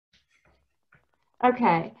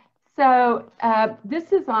Okay, so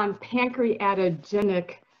this is on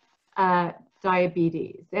pancreatogenic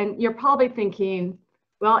diabetes. And you're probably thinking,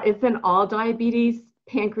 well, isn't all diabetes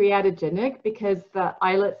pancreatogenic because the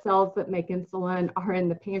islet cells that make insulin are in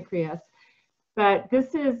the pancreas? But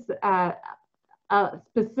this is a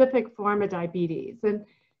specific form of diabetes. And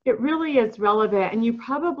it really is relevant, and you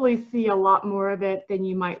probably see a lot more of it than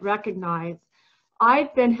you might recognize.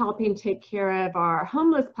 I've been helping take care of our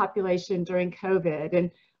homeless population during COVID, and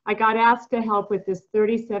I got asked to help with this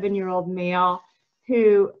 37-year-old male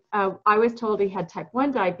who I was told he had type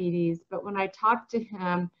 1 diabetes, but when I talked to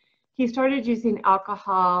him, he started using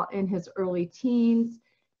alcohol in his early teens.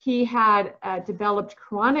 He had developed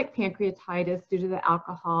chronic pancreatitis due to the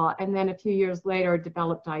alcohol, and then a few years later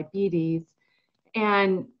developed diabetes.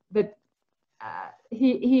 And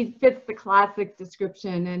he fits the classic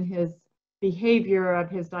description in his behavior of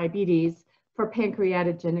his diabetes for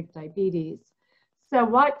pancreatogenic diabetes. So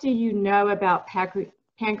what do you know about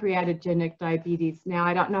pancreatogenic diabetes now?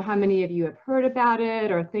 I don't know how many of you have heard about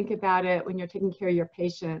it or think about it when you're taking care of your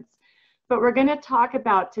patients, but we're going to talk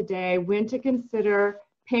about today when to consider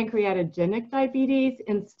pancreatogenic diabetes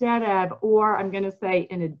instead of, or I'm going to say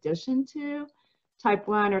in addition to, type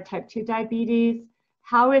 1 or type 2 diabetes.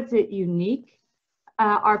 How is it unique?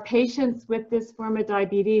 Are patients with this form of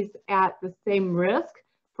diabetes at the same risk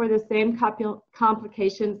for the same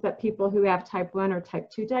complications that people who have type 1 or type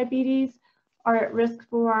 2 diabetes are at risk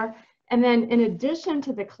for? And then in addition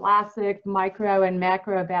to the classic micro and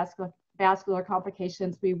macrovascular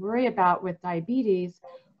complications we worry about with diabetes,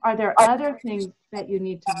 are there other things that you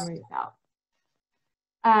need to worry about?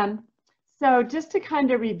 So just to kind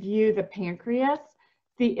of review the pancreas,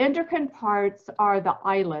 the endocrine parts are the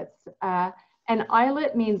islets. An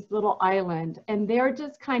islet means little island, and they're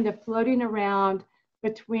just kind of floating around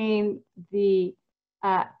between the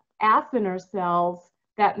acinar cells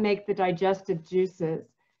that make the digestive juices.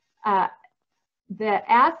 The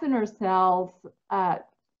acinar cells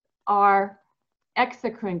are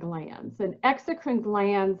exocrine glands, and exocrine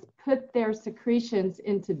glands put their secretions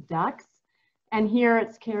into ducts, and here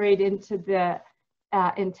it's carried into the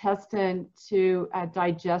intestine to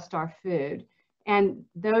digest our food. And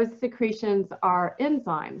those secretions are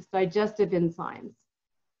enzymes, digestive enzymes.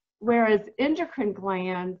 Whereas endocrine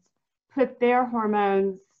glands put their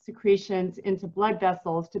hormones, secretions into blood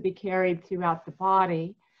vessels to be carried throughout the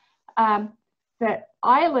body. The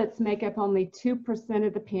islets make up only 2%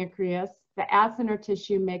 of the pancreas. The acinar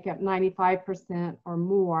tissue make up 95% or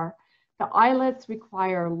more. The islets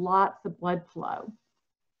require lots of blood flow.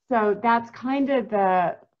 So that's kind of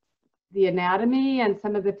the anatomy and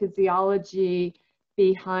some of the physiology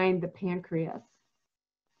behind the pancreas.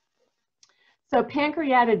 So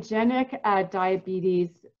pancreatogenic diabetes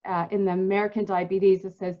in the American Diabetes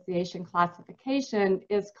Association classification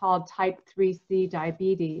is called type 3C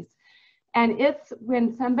diabetes. And it's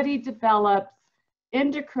when somebody develops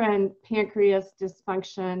endocrine pancreas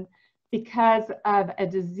dysfunction because of a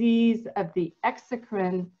disease of the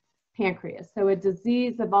exocrine pancreas. So a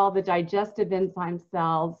disease of all the digestive enzyme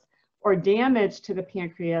cells or damage to the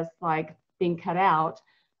pancreas, like being cut out,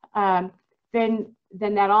 then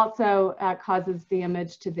that also causes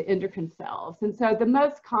damage to the endocrine cells. And so the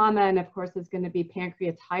most common, of course, is going to be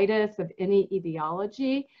pancreatitis of any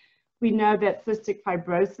etiology. We know that cystic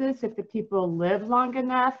fibrosis, if the people live long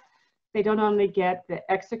enough, they don't only get the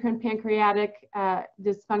exocrine pancreatic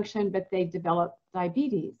dysfunction, but they develop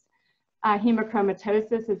diabetes.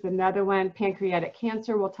 Hemochromatosis is another one. Pancreatic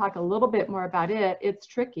cancer, we'll talk a little bit more about it. It's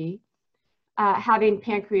tricky. Having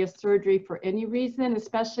pancreas surgery for any reason,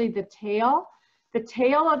 especially the tail. The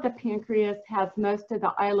tail of the pancreas has most of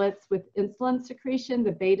the islets with insulin secretion,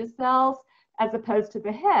 the beta cells, as opposed to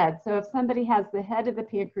the head. So if somebody has the head of the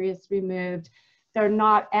pancreas removed, they're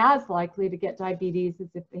not as likely to get diabetes as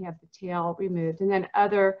if they have the tail removed, and then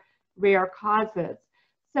other rare causes.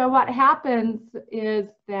 So what happens is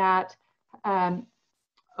that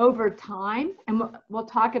over time, and we'll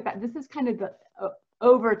talk about, this is kind of the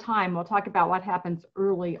over time, we'll talk about what happens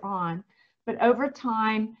early on, but over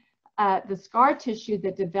time, the scar tissue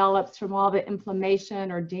that develops from all the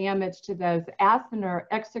inflammation or damage to those acinar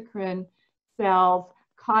exocrine cells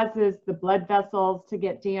causes the blood vessels to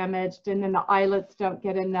get damaged, and then the islets don't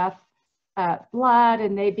get enough blood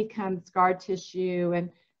and they become scar tissue, and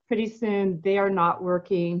pretty soon they are not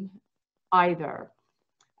working either.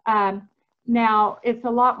 Now, it's a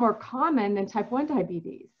lot more common than type 1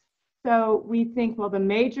 diabetes. So we think, well, the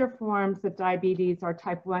major forms of diabetes are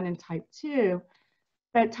type 1 and type 2,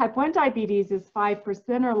 but type 1 diabetes is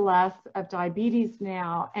 5% or less of diabetes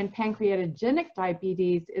now, and pancreatogenic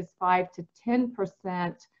diabetes is 5 to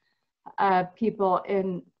 10% of people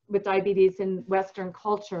with diabetes in Western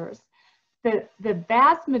cultures. The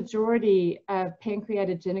vast majority of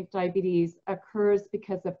pancreatogenic diabetes occurs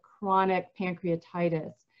because of chronic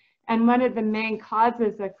pancreatitis. And one of the main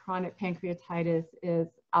causes of chronic pancreatitis is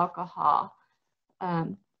alcohol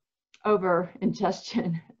over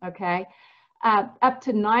ingestion, okay? Up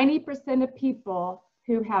to 90% of people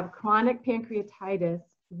who have chronic pancreatitis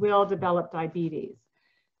will develop diabetes.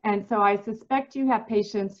 And so I suspect you have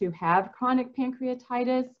patients who have chronic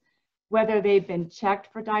pancreatitis, whether they've been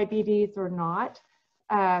checked for diabetes or not.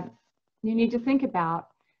 You need to think about.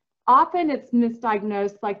 Often it's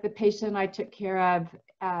misdiagnosed, like the patient I took care of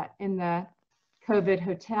in the COVID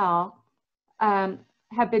hotel,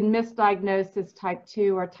 have been misdiagnosed as type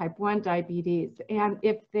 2 or type 1 diabetes. And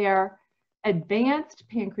if they're advanced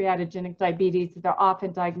pancreatogenic diabetes, they're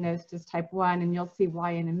often diagnosed as type 1, and you'll see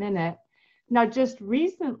why in a minute. Now, just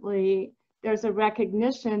recently, there's a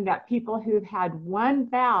recognition that people who've had one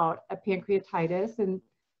bout of pancreatitis, and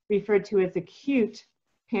referred to as acute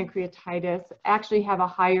pancreatitis, actually have a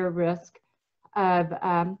higher risk of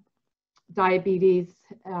diabetes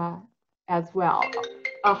as well,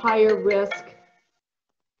 a higher risk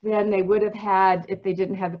than they would have had if they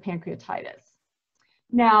didn't have the pancreatitis.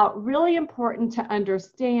 Now, really important to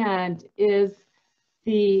understand is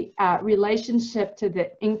the relationship to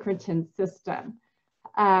the incretin system.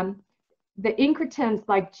 The incretins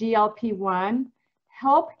like GLP-1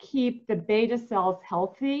 help keep the beta cells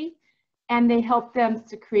healthy, and they help them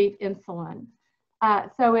secrete insulin.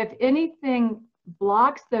 So if anything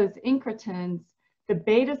blocks those incretins, the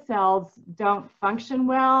beta cells don't function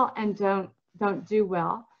well and don't do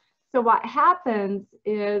well. So what happens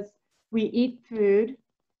is we eat food,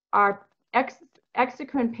 our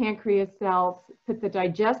exocrine pancreas cells put the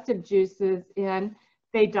digestive juices in,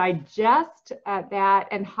 they digest that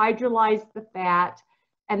and hydrolyze the fat,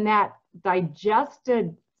 and that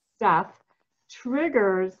digested stuff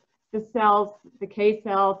triggers the cells, the K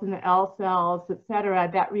cells and the L cells, et cetera,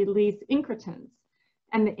 that release incretins.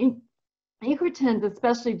 And the incretins,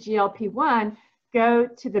 especially GLP-1, go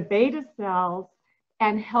to the beta cells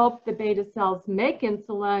and help the beta cells make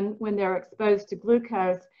insulin when they're exposed to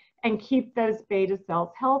glucose and keep those beta cells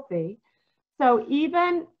healthy. So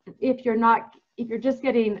even if you're just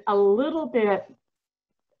getting a little bit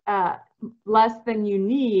less than you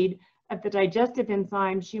need of the digestive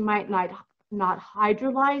enzymes, you might not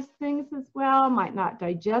hydrolyze things as well, might not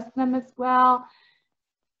digest them as well.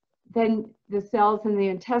 Then the cells in the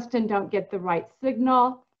intestine don't get the right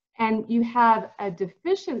signal, and you have a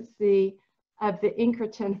deficiency of the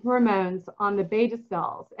incretin hormones on the beta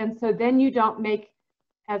cells. And so then you don't make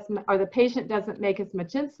or the patient doesn't make as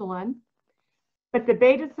much insulin, but the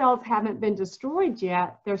beta cells haven't been destroyed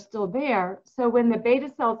yet, they're still there. So when the beta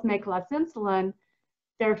cells make less insulin,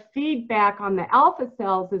 their feedback on the alpha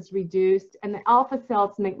cells is reduced, and the alpha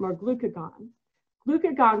cells make more glucagon.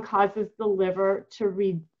 Glucagon causes the liver to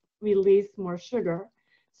release more sugar.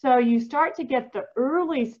 So you start to get the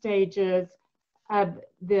early stages of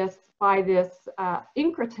this by this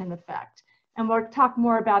incretin effect. And we'll talk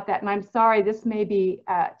more about that. And I'm sorry, this may be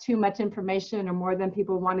too much information or more than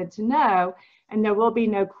people wanted to know, and there will be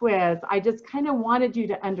no quiz. I just kind of wanted you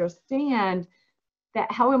to understand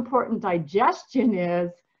that how important digestion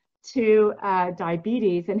is to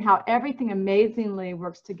diabetes and how everything amazingly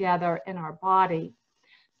works together in our body.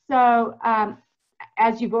 So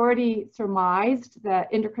as you've already surmised, the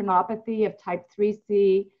endocrinopathy of type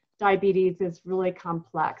 3C diabetes is really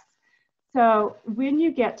complex. So when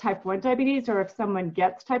you get type 1 diabetes, or if someone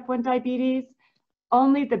gets type 1 diabetes,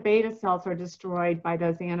 only the beta cells are destroyed by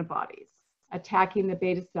those antibodies attacking the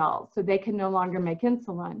beta cells, so they can no longer make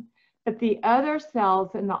insulin. But the other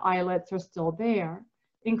cells in the islets are still there,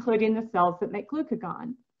 including the cells that make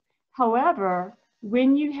glucagon. However,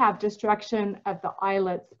 when you have destruction of the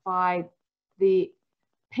islets by the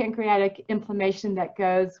pancreatic inflammation that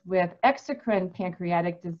goes with exocrine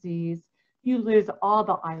pancreatic disease, you lose all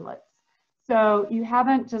the islets. So you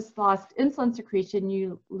haven't just lost insulin secretion,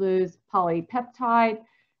 you lose polypeptide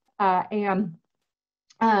and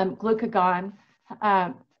glucagon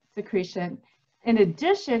secretion. In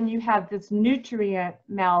addition, you have this nutrient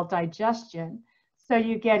maldigestion. So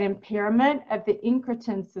you get impairment of the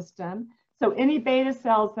incretin system. So any beta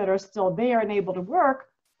cells that are still there and able to work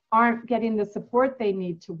aren't getting the support they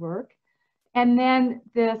need to work. And then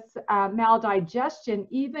this maldigestion,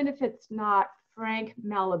 even if it's not frank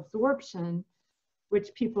malabsorption,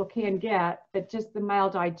 which people can get, but just the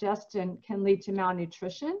maldigestion can lead to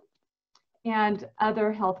malnutrition and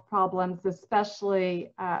other health problems,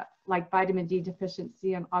 especially like vitamin D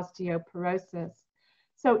deficiency and osteoporosis.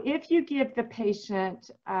 So if you give the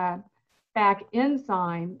patient FACP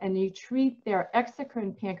enzyme and you treat their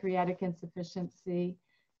exocrine pancreatic insufficiency,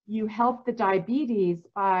 you help the diabetes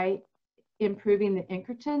by improving the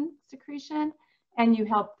incretin secretion, and you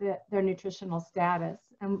help their nutritional status.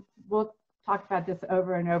 And we'll talk about this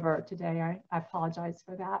over and over today. I apologize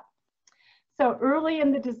for that. So early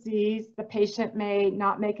in the disease, the patient may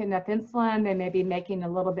not make enough insulin. They may be making a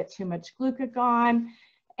little bit too much glucagon,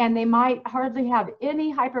 and they might hardly have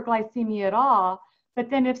any hyperglycemia at all. But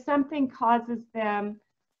then if something causes them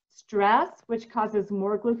stress, which causes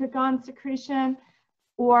more glucagon secretion,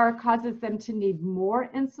 or causes them to need more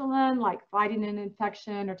insulin, like fighting an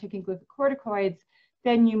infection or taking glucocorticoids,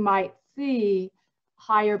 then you might see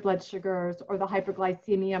higher blood sugars or the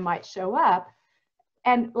hyperglycemia might show up.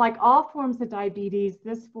 And like all forms of diabetes,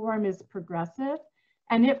 this form is progressive,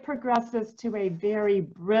 and it progresses to a very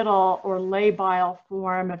brittle or labile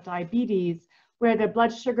form of diabetes, where the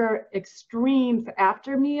blood sugar extremes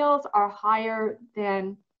after meals are higher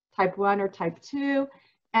than type 1 or type 2,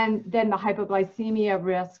 and then the hypoglycemia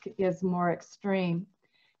risk is more extreme.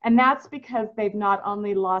 And that's because they've not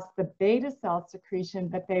only lost the beta cell secretion,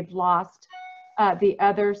 but they've lost the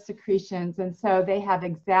other secretions. And so they have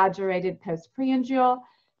exaggerated postprandial.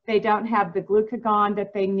 They don't have the glucagon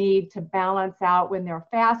that they need to balance out when they're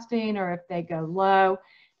fasting or if they go low.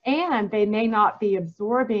 And they may not be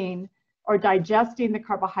absorbing or digesting the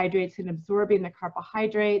carbohydrates and absorbing the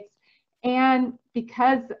carbohydrates. And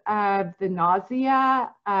because of the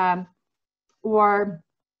nausea or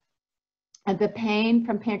the pain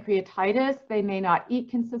from pancreatitis, they may not eat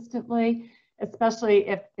consistently, especially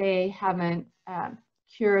if they haven't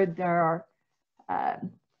cured their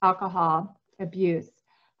alcohol abuse.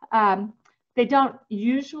 They don't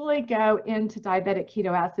usually go into diabetic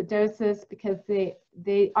ketoacidosis because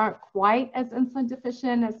they aren't quite as insulin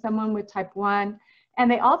deficient as someone with type 1,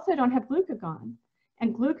 and they also don't have glucagon.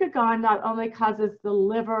 And glucagon not only causes the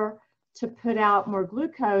liver to put out more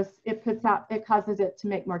glucose, it causes it to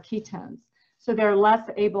make more ketones. So they're less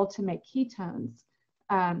able to make ketones.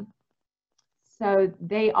 So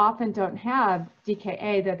they often don't have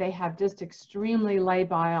DKA, that they have just extremely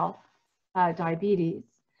labile diabetes.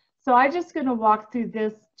 So I'm just going to walk through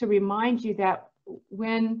this to remind you that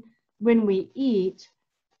when we eat,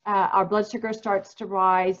 our blood sugar starts to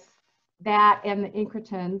rise. That and the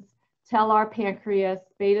incretins tell our pancreas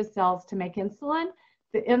beta cells to make insulin.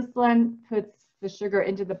 The insulin puts the sugar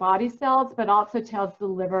into the body cells, but also tells the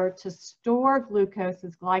liver to store glucose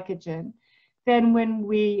as glycogen. Then when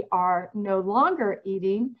we are no longer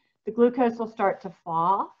eating, the glucose will start to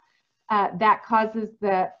fall. That causes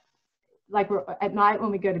like at night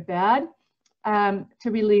when we go to bed,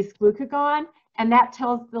 to release glucagon, and that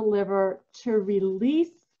tells the liver to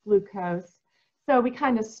release glucose. So we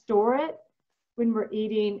kind of store it when we're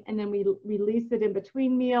eating, and then we release it in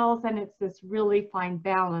between meals, and it's this really fine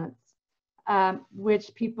balance,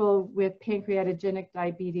 which people with pancreatogenic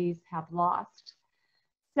diabetes have lost.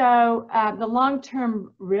 So the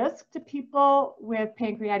long-term risk to people with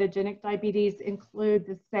pancreatogenic diabetes include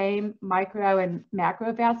the same micro and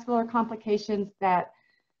macrovascular complications that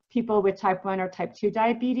people with type 1 or type 2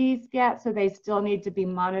 diabetes get. So they still need to be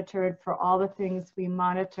monitored for all the things we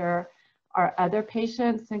monitor our other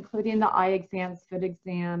patients, including the eye exams, foot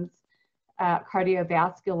exams,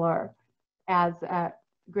 cardiovascular, as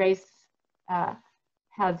Grace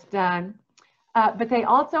has done. But they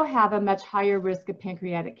also have a much higher risk of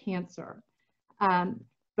pancreatic cancer.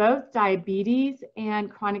 Both diabetes and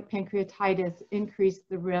chronic pancreatitis increase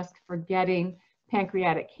the risk for getting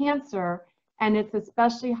pancreatic cancer, and it's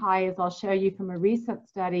especially high, as I'll show you from a recent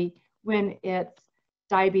study, when it's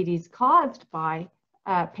diabetes caused by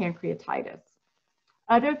pancreatitis.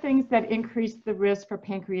 Other things that increase the risk for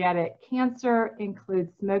pancreatic cancer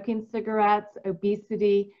include smoking cigarettes,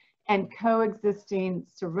 obesity, and coexisting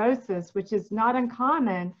cirrhosis, which is not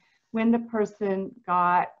uncommon when the person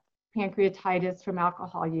got pancreatitis from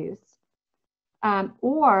alcohol use.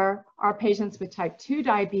 Or our patients with type 2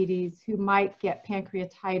 diabetes who might get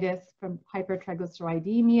pancreatitis from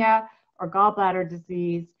hypertriglyceridemia or gallbladder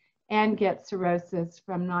disease and get cirrhosis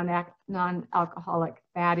from non-alcoholic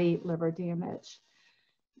fatty liver damage.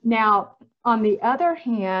 Now, on the other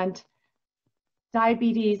hand,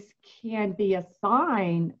 diabetes can be a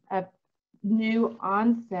sign of new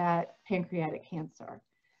onset pancreatic cancer.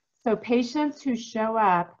 So patients who show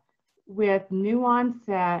up with new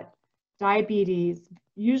onset diabetes,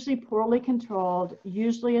 usually poorly controlled,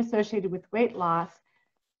 usually associated with weight loss,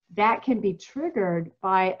 that can be triggered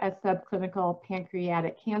by a subclinical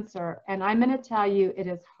pancreatic cancer. And I'm going to tell you, it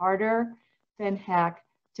is harder than heck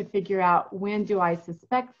to figure out, when do I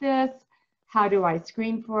suspect this? How do I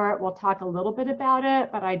screen for it? We'll talk a little bit about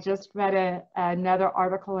it, but I just read another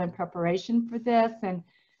article in preparation for this, and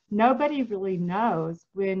nobody really knows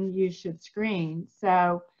when you should screen.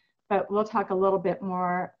 So, but we'll talk a little bit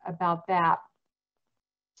more about that.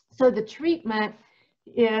 So the treatment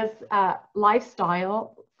is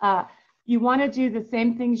lifestyle. You want to do the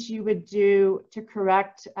same things you would do to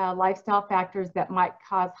correct lifestyle factors that might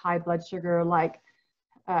cause high blood sugar, like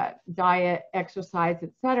diet, exercise,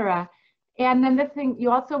 etc. And then the thing, you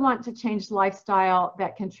also want to change lifestyle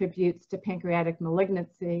that contributes to pancreatic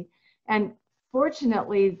malignancy. And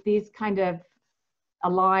fortunately, these kind of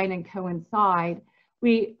align and coincide.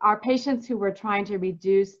 Our patients who we're trying to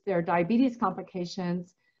reduce their diabetes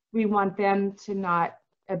complications, we want them to not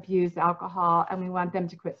abuse alcohol, and we want them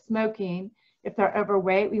to quit smoking. If they're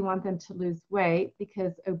overweight, we want them to lose weight,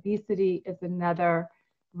 because obesity is another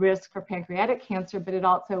risk for pancreatic cancer, but it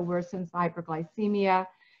also worsens hyperglycemia.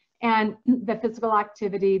 And the physical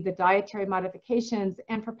activity, the dietary modifications,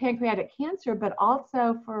 and for pancreatic cancer, but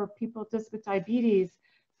also for people just with diabetes,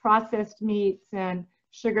 processed meats and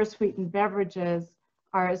sugar-sweetened beverages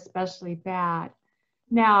are especially bad.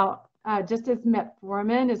 Now, just as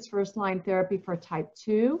metformin is first-line therapy for type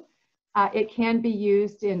 2, it can be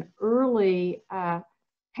used in early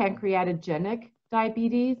pancreatogenic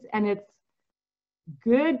diabetes, and it's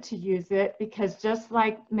good to use it because just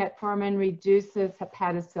like metformin reduces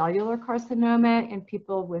hepatocellular carcinoma in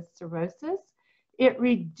people with cirrhosis, it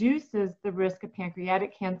reduces the risk of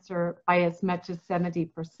pancreatic cancer by as much as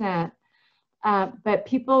 70%. But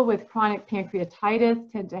people with chronic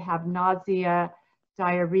pancreatitis tend to have nausea,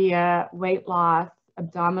 diarrhea, weight loss,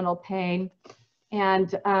 abdominal pain,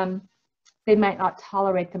 and they might not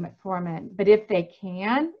tolerate the metformin. But if they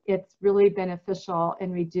can, it's really beneficial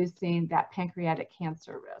in reducing that pancreatic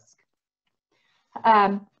cancer risk.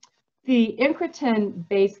 The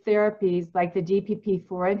incretin-based therapies like the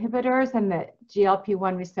DPP-4 inhibitors and the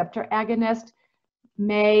GLP-1 receptor agonist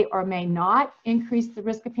may or may not increase the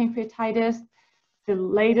risk of pancreatitis. The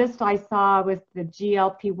latest I saw was the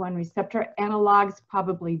GLP-1 receptor analogs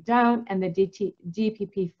probably don't, and the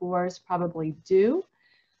DPP-4s probably do.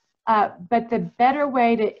 But the better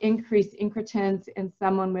way to increase incretins in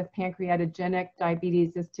someone with pancreatogenic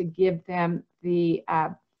diabetes is to give them the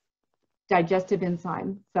digestive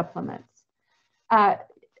enzyme supplements.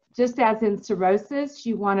 Just as in cirrhosis,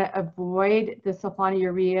 you want to avoid the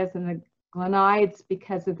sulfonylureas and the glanides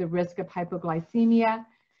because of the risk of hypoglycemia.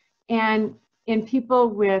 And in people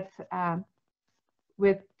with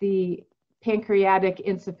the pancreatic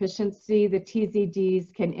insufficiency, the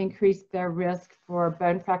TZDs can increase their risk for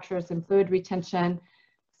bone fractures and fluid retention,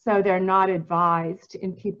 so they're not advised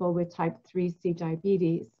in people with type 3C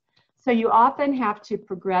diabetes. So you often have to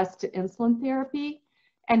progress to insulin therapy,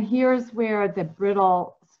 and here's where the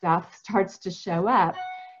brittle stuff starts to show up.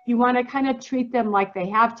 You want to kind of treat them like they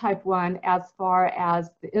have type 1 as far as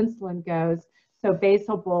the insulin goes, so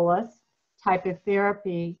basal bolus type of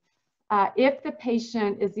therapy. If the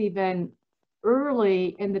patient is even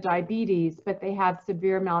early in the diabetes, but they have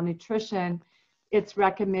severe malnutrition, it's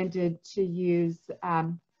recommended to use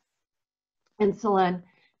insulin.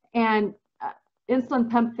 And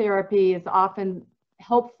insulin pump therapy is often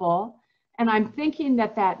helpful. And I'm thinking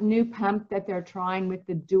that that new pump that they're trying with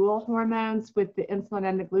the dual hormones, with the insulin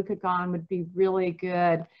and the glucagon, would be really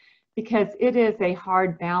good, because it is a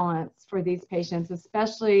hard balance for these patients,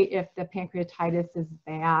 especially if the pancreatitis is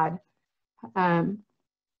bad.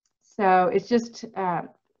 So it's just,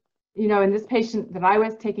 you know, and this patient that I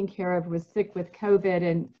was taking care of was sick with COVID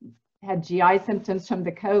and had GI symptoms from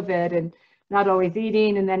the COVID and not always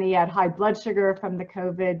eating. And then he had high blood sugar from the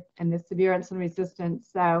COVID and the severe insulin resistance.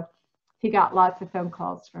 So he got lots of phone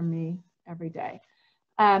calls from me every day.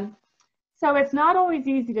 So it's not always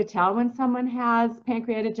easy to tell when someone has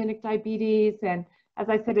pancreatogenic diabetes. And as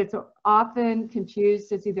I said, it's often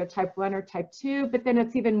confused as either type 1 or type 2, but then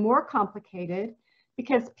it's even more complicated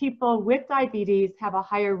because people with diabetes have a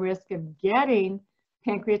higher risk of getting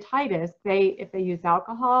pancreatitis. If they use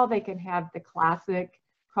alcohol, they can have the classic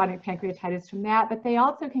chronic pancreatitis from that, but they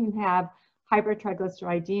also can have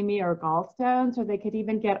hypertriglyceridemia or gallstones, or they could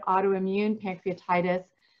even get autoimmune pancreatitis.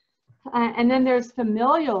 And then there's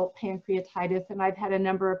familial pancreatitis, and I've had a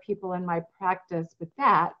number of people in my practice with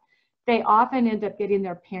that. They often end up getting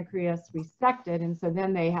their pancreas resected, and so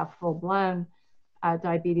then they have full-blown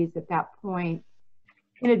diabetes at that point.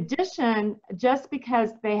 In addition, just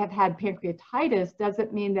because they have had pancreatitis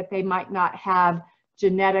doesn't mean that they might not have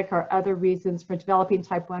genetic or other reasons for developing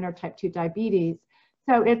type 1 or type 2 diabetes.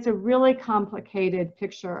 So it's a really complicated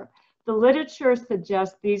picture. The literature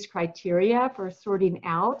suggests these criteria for sorting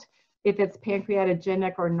out if it's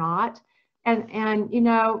pancreatogenic or not. And you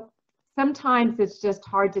know, sometimes it's just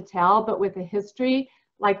hard to tell, but with a history,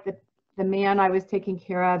 like the man I was taking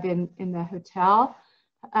care of in the hotel,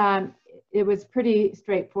 it was pretty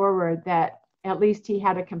straightforward that at least he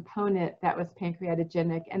had a component that was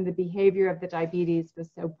pancreatogenic, and the behavior of the diabetes was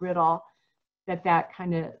so brittle that that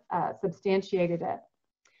kind of substantiated it.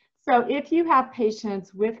 So if you have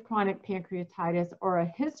patients with chronic pancreatitis or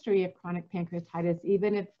a history of chronic pancreatitis,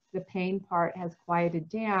 even if the pain part has quieted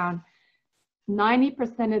down,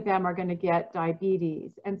 90% of them are going to get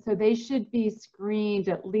diabetes. And so they should be screened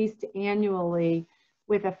at least annually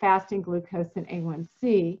with a fasting glucose and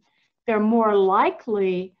A1C. They're more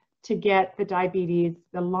likely to get the diabetes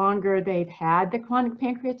the longer they've had the chronic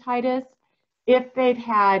pancreatitis, if they've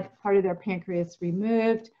had part of their pancreas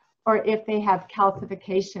removed, or if they have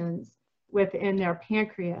calcifications within their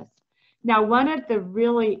pancreas. Now, one of the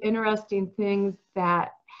really interesting things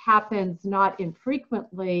that happens not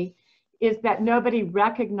infrequently is that nobody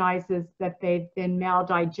recognizes that they've been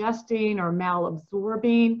maldigesting or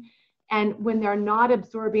malabsorbing. And when they're not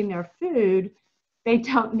absorbing their food, they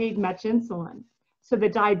don't need much insulin. So the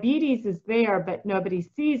diabetes is there, but nobody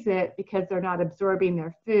sees it because they're not absorbing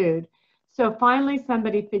their food. So finally,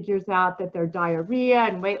 somebody figures out that their diarrhea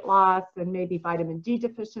and weight loss and maybe vitamin D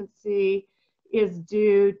deficiency is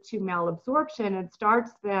due to malabsorption and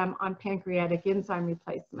starts them on pancreatic enzyme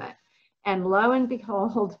replacement. And lo and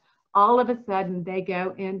behold, all of a sudden they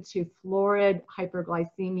go into florid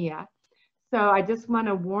hyperglycemia. So I just want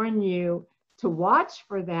to warn you to watch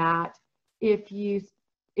for that if you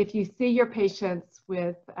see your patients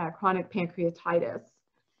with chronic pancreatitis.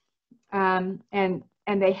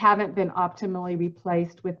 And they haven't been optimally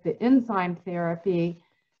replaced with the enzyme therapy,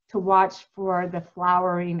 to watch for the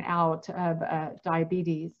flowering out of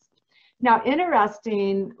diabetes. Now,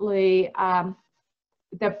 interestingly,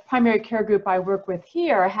 the primary care group I work with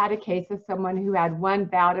here had a case of someone who had one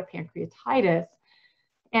bout of pancreatitis,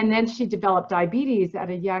 and then she developed diabetes at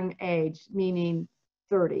a young age, meaning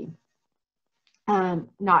 30,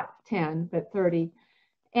 not 10, but 30.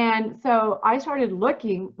 And so I started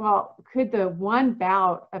looking, well, could the one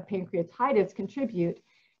bout of pancreatitis contribute?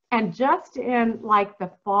 And just in like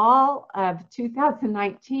the fall of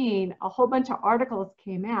 2019, a whole bunch of articles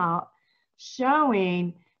came out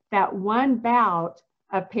showing that one bout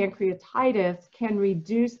of pancreatitis can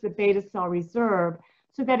reduce the beta cell reserve,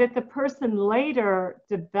 so that if the person later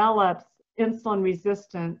develops insulin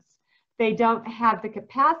resistance, they don't have the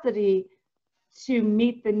capacity to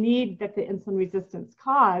meet the need that the insulin resistance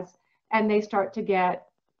caused, and they start to get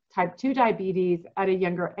type 2 diabetes at a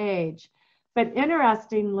younger age. But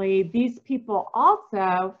interestingly, these people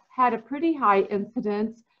also had a pretty high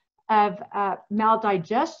incidence of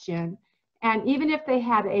maldigestion. And even if they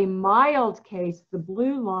had a mild case, the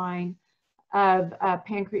blue line of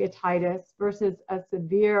pancreatitis, versus a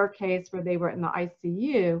severe case where they were in the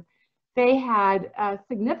ICU, they had a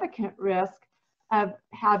significant risk of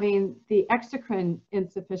having the exocrine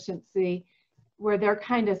insufficiency, where they're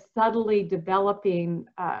kind of subtly developing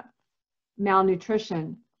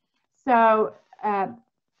malnutrition. So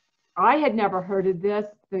I had never heard of this.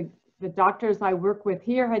 The doctors I work with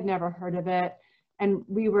here had never heard of it. And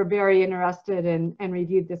we were very interested and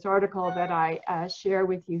reviewed this article that I share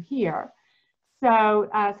with you here. So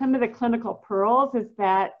some of the clinical pearls is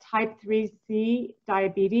that type 3C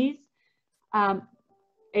diabetes,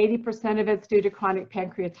 80% of it's due to chronic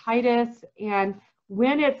pancreatitis. And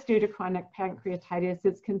when it's due to chronic pancreatitis,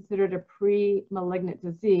 it's considered a pre-malignant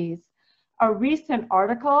disease. A recent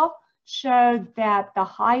article showed that the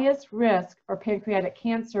highest risk for pancreatic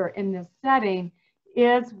cancer in this setting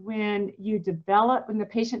is when the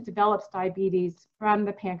patient develops diabetes from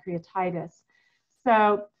the pancreatitis.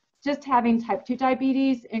 So just having type 2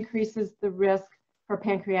 diabetes increases the risk for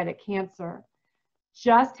pancreatic cancer.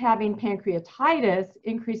 Just having pancreatitis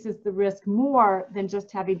increases the risk more than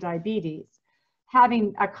just having diabetes.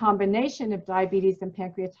 Having a combination of diabetes and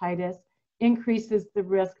pancreatitis increases the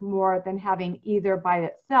risk more than having either by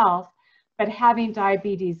itself, but having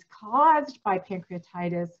diabetes caused by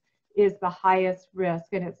pancreatitis is the highest risk,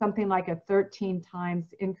 and it's something like a 13 times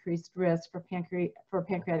increased risk for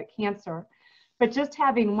pancreatic cancer. But just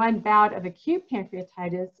having one bout of acute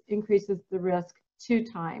pancreatitis increases the risk 2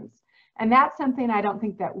 times. And that's something I don't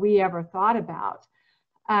think that we ever thought about.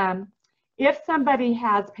 If somebody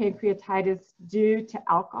has pancreatitis due to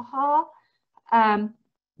alcohol,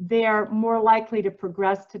 they're more likely to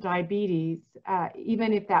progress to diabetes,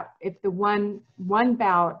 even if the one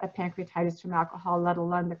bout of pancreatitis from alcohol, let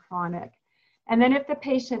alone the chronic. And then if the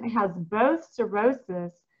patient has both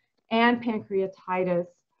cirrhosis and pancreatitis,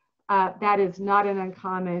 that is not an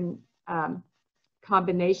uncommon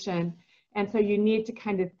combination. And so you need to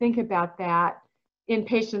kind of think about that in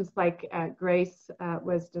patients like Grace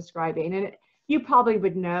was describing. And you probably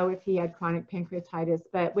would know if he had chronic pancreatitis,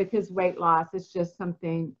 but with his weight loss, it's just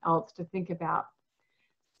something else to think about.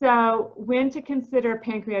 So when to consider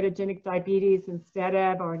pancreatogenic diabetes instead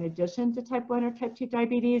of or in addition to type 1 or type 2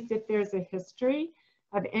 diabetes if there's a history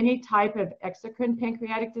of any type of exocrine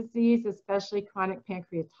pancreatic disease, especially chronic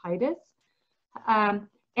pancreatitis.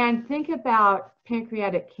 And think about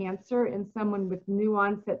pancreatic cancer in someone with new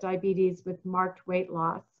onset diabetes with marked weight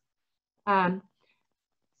loss.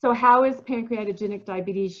 So how is pancreatogenic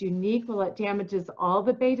diabetes unique? Well, it damages all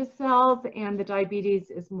the beta cells and the diabetes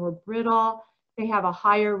is more brittle. They have a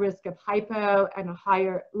higher risk of hypo and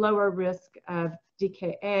a lower risk of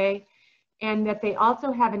DKA, and that they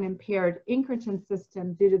also have an impaired incretin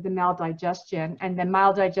system due to the maldigestion, and the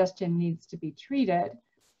maldigestion needs to be treated.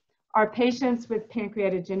 Are patients with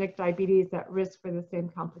pancreatogenic diabetes at risk for the same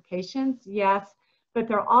complications? Yes, but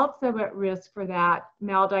they're also at risk for that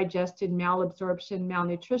maldigestion, malabsorption,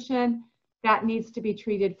 malnutrition. That needs to be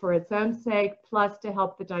treated for its own sake, plus to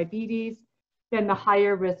help the diabetes, then the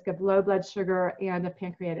higher risk of low blood sugar and a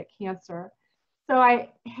pancreatic cancer. So I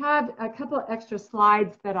had a couple of extra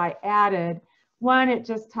slides that I added. One, it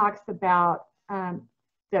just talks about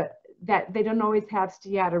that they don't always have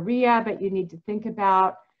steatorrhea, but you need to think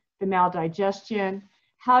about the maldigestion.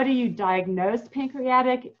 How do you diagnose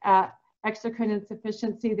pancreatic exocrine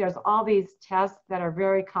insufficiency? There's all these tests that are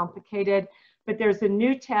very complicated, but there's a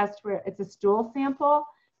new test where it's a stool sample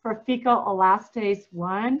for fecal elastase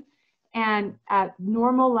 1, and at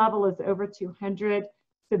normal level is over 200.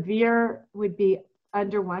 Severe would be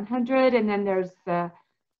under 100, and then there's the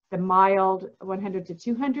mild 100 to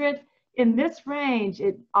 200. In this range,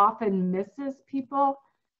 it often misses people,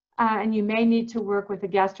 and you may need to work with a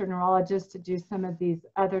gastroenterologist to do some of these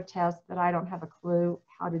other tests that I don't have a clue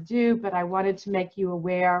how to do, but I wanted to make you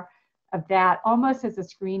aware of that almost as a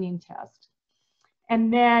screening test.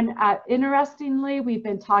 And then interestingly, we've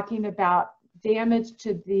been talking about damage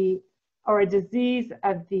to or a disease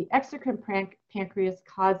of the exocrine pancreas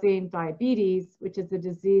causing diabetes, which is a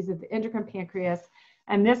disease of the endocrine pancreas.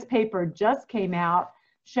 And this paper just came out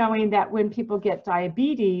showing that when people get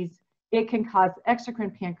diabetes, it can cause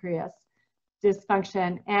exocrine pancreas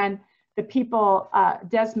dysfunction. And the people,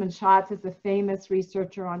 Desmond Schatz is a famous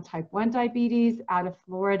researcher on type 1 diabetes out of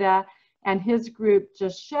Florida, and his group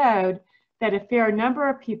just showed that a fair number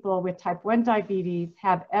of people with type 1 diabetes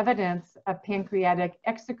have evidence of pancreatic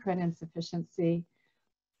exocrine insufficiency.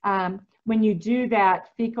 When you do that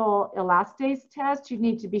fecal elastase test, you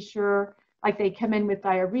need to be sure, like they come in with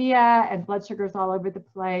diarrhea and blood sugars all over the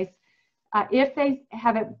place. If they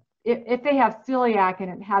have celiac and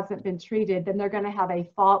it hasn't been treated, then they're going to have a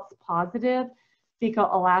false positive fecal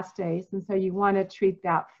elastase. And so you want to treat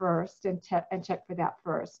that first and check for that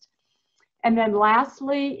first. And then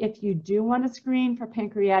lastly, if you do want to screen for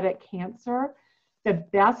pancreatic cancer, the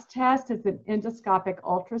best test is an endoscopic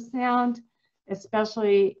ultrasound,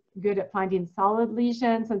 especially good at finding solid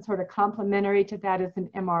lesions, and sort of complementary to that is an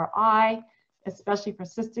MRI, especially for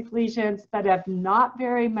cystic lesions, but of not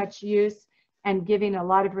very much use and giving a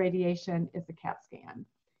lot of radiation is a CAT scan.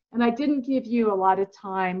 And I didn't give you a lot of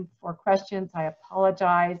time for questions. I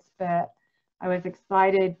apologize, but I was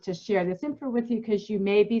excited to share this info with you because you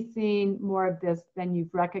may be seeing more of this than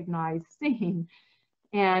you've recognized seeing.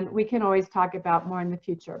 And we can always talk about more in the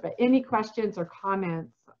future. But any questions or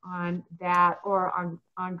comments on that or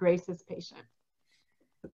on Grace's patient?